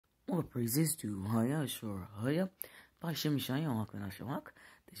All praises to Haya Shor Haya by Shem Shayawak and Ashawak.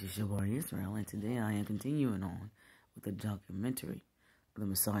 This is Shabar Israel, and today I am continuing on with the documentary of the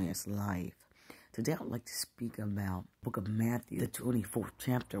Messiah's life. Today I would like to speak about the book of Matthew, the 24th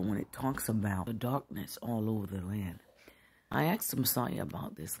chapter, when it talks about the darkness all over the land. I asked the Messiah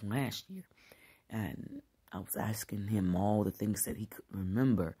about this last year, and I was asking him all the things that he could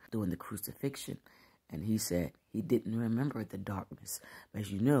remember during the crucifixion. And he said he didn't remember the darkness.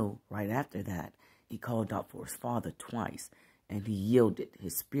 As you know, right after that, he called out for his Father twice, and he yielded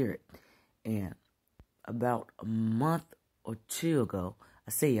his spirit. And about a month or two ago,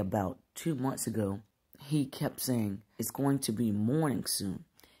 I say about 2 months ago, he kept saying, it's going to be morning soon.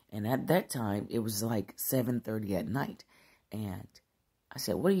 And at that time, it was like 7:30 at night. And I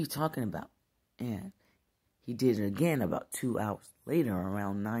said, what are you talking about? And he did it again about 2 hours later,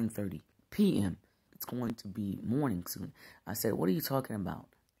 around 9:30 p.m. It's going to be morning soon. I said, what are you talking about?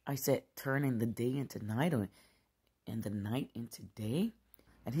 I said, turning the day into night and the night into day?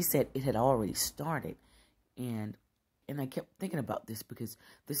 And he said it had already started. And I kept thinking about this because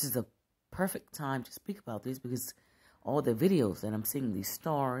this is a perfect time to speak about this because all the videos that I'm seeing, these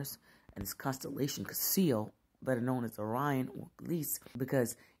stars and this constellation Cassio, better known as Orion or Gliese,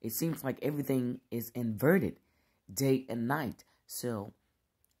 because it seems like everything is inverted day and night. So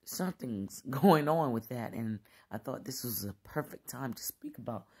something's going on with that, and I thought this was a perfect time to speak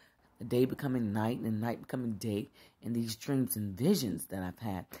about the day becoming night and night becoming day and these dreams and visions that I've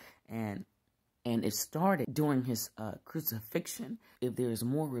had. And it started during his crucifixion. If there is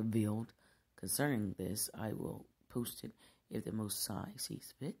more revealed concerning this, I will post it if the Most High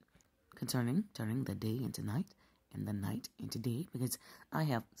sees fit, concerning turning the day into night and the night into day, because I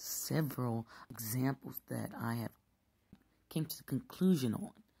have several examples that I have came to the conclusion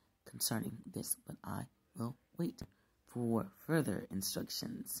on concerning this, but I will wait for further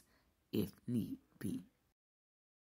instructions if need be.